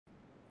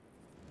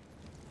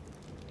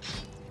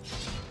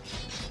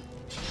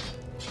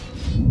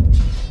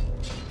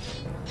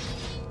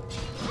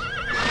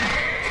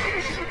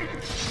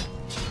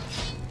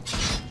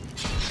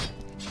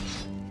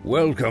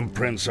Welcome,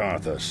 Prince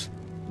Arthas.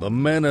 The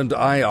men and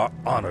I are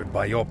honored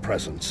by your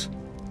presence.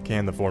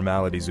 Can the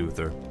formalities,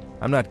 Uther.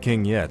 I'm not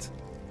king yet.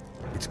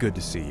 It's good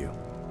to see you.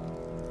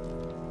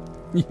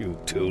 You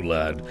too,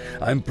 lad.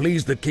 I'm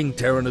pleased that King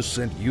Tyrannus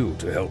sent you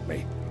to help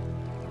me.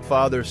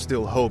 Father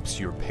still hopes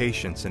your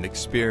patience and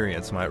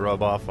experience might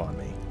rub off on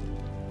me.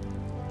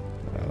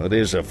 Well, it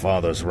is a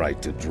father's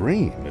right to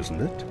dream,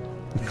 isn't it?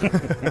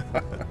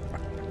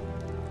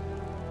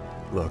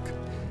 Look,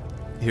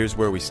 here's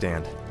where we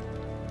stand.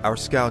 Our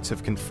scouts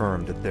have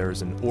confirmed that there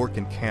is an orc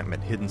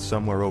encampment hidden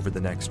somewhere over the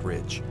next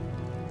ridge.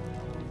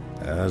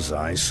 As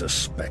I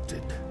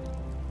suspected.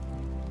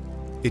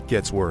 It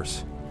gets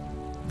worse.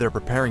 They're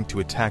preparing to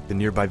attack the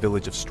nearby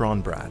village of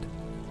Strahnbrad.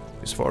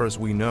 As far as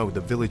we know,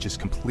 the village is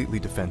completely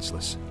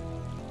defenseless.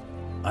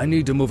 I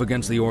need to move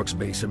against the orcs'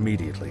 base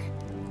immediately.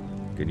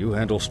 Can you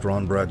handle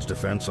Strahnbrad's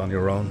defense on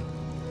your own?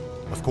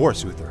 Of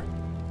course, Uther.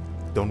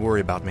 Don't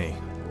worry about me.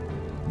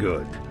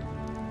 Good.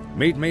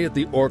 Meet me at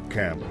the orc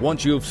camp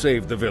once you've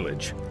saved the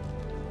village.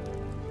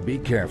 Be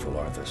careful,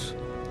 Arthas.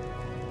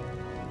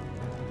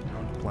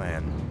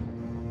 Plan.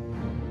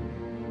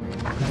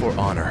 For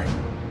honor.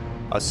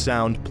 A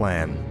sound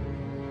plan.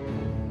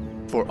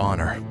 For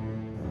honor.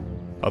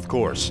 Of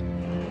course.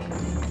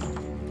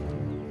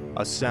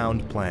 A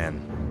sound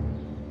plan.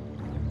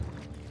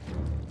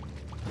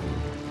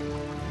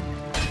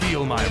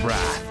 Feel my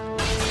wrath.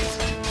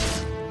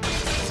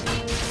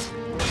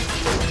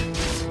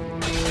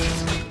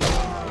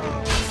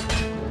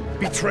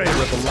 Betrayer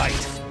of the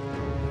light.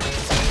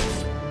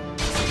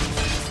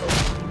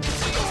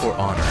 For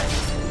honor.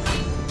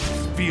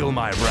 Feel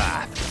my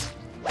wrath.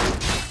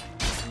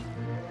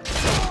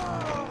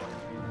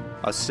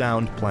 A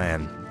sound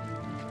plan.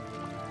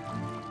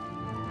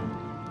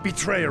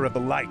 Betrayer of the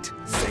light.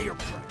 Say your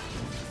prayer.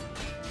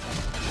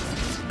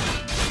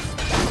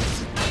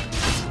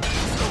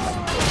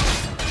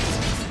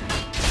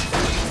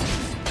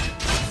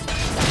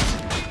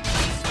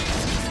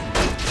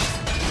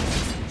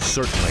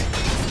 Certainly.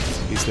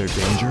 Is there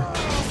danger?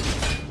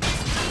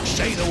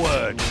 Say the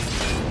word.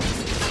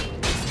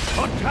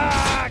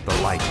 Attack!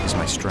 The light is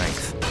my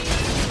strength.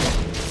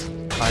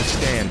 I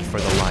stand for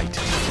the light.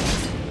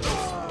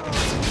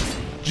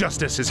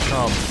 Justice has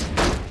come.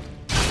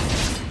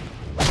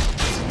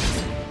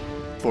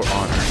 For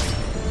honor.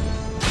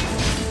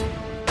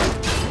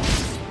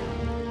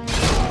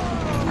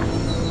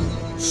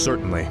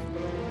 Certainly.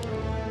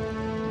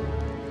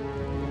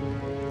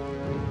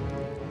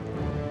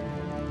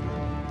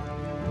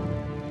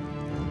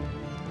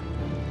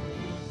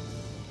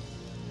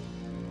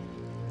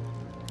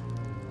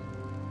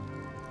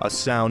 A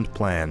sound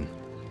plan.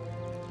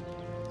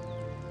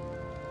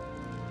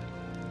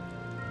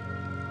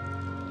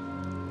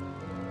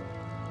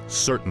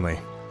 Certainly.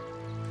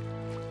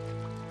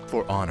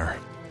 For honor.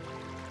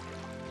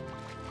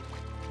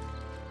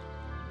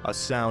 A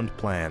sound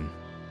plan.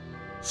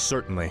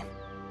 Certainly.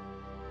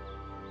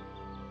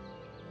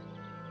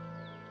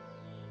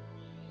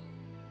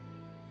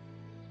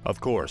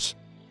 Of course.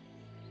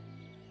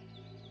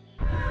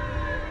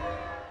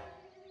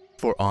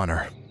 For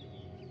honor.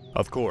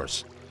 Of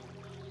course.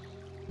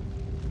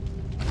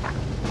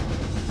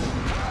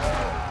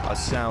 A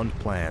sound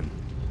plan.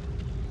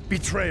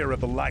 Betrayer of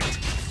the light.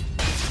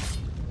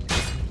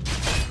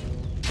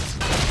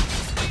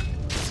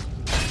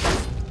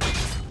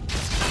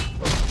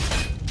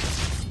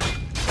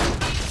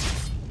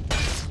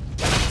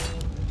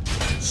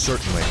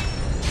 Certainly.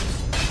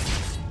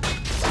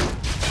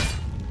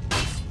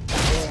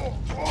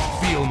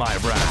 Feel my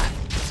wrath.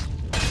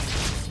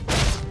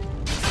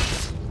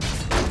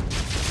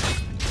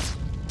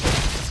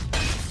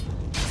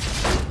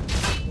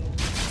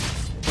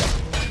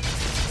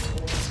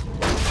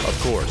 Of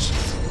course.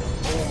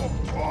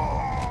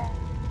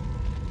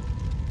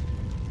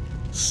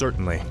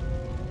 Certainly.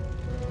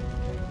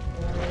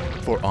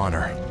 For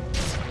honor.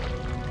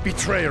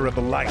 Betrayer of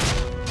the light.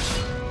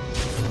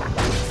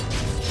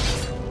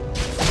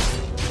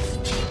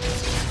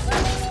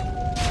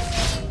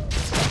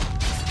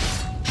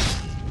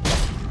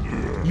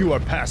 You are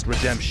past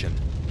redemption.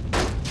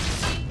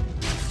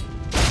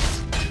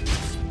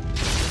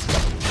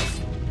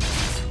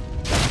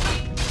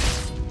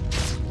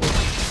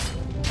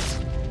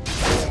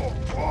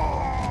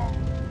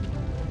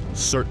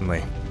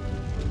 Certainly.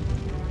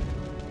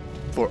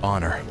 For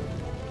honor.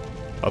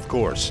 Of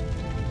course.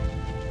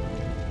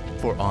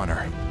 For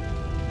honor.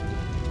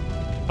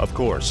 Of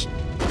course.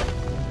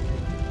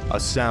 A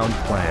sound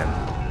plan.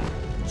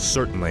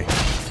 Certainly.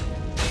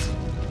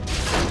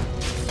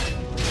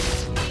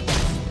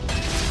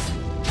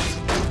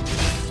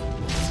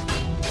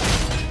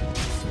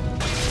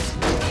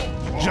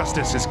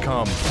 Justice has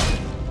come.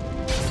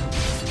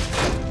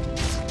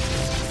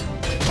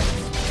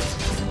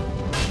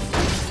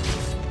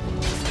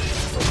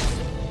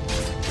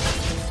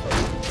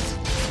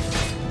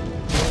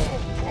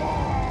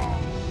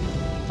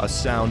 A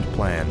sound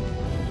plan.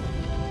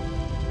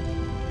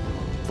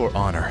 For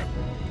honor.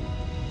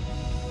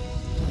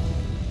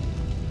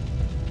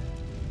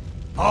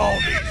 Haul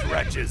these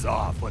wretches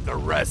off with the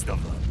rest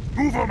of them.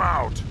 Move them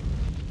out!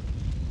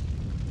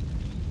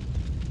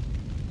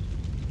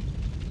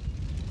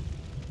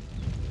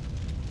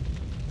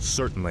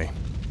 Certainly.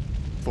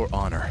 For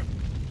honor.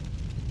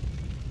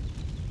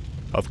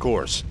 Of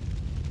course.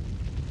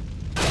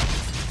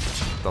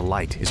 The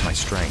light is my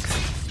strength.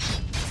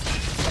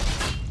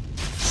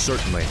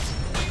 Certainly.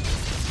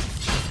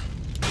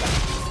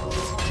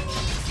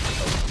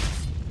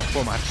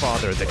 For my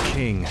father, the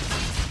king.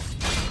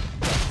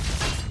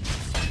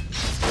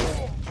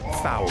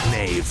 Foul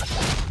knave.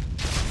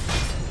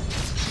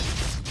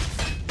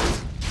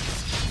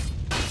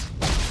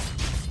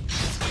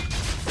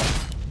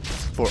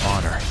 For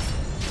honor.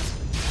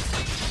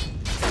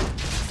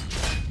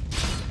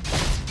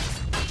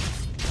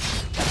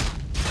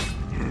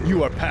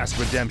 You are past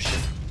redemption.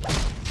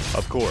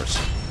 Of course.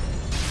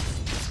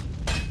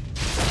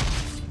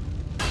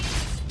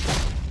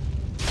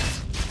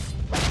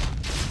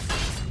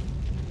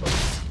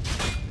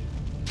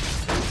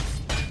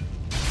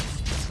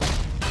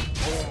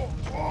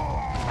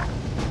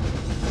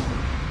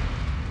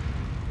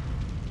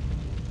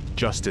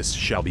 Justice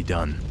shall be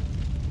done.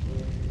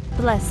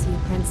 Bless you,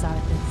 Prince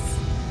Arthas.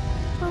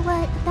 But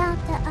what about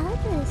the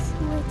others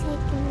who were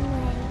taken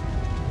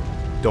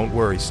away? Don't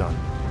worry, son.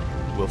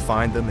 We'll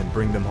find them and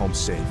bring them home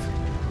safe.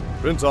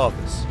 Prince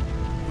Arthas,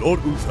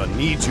 Lord Uther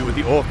needs you at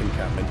the Orc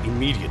encampment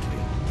immediately.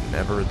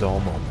 Never a dull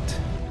moment.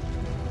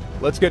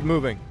 Let's get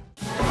moving.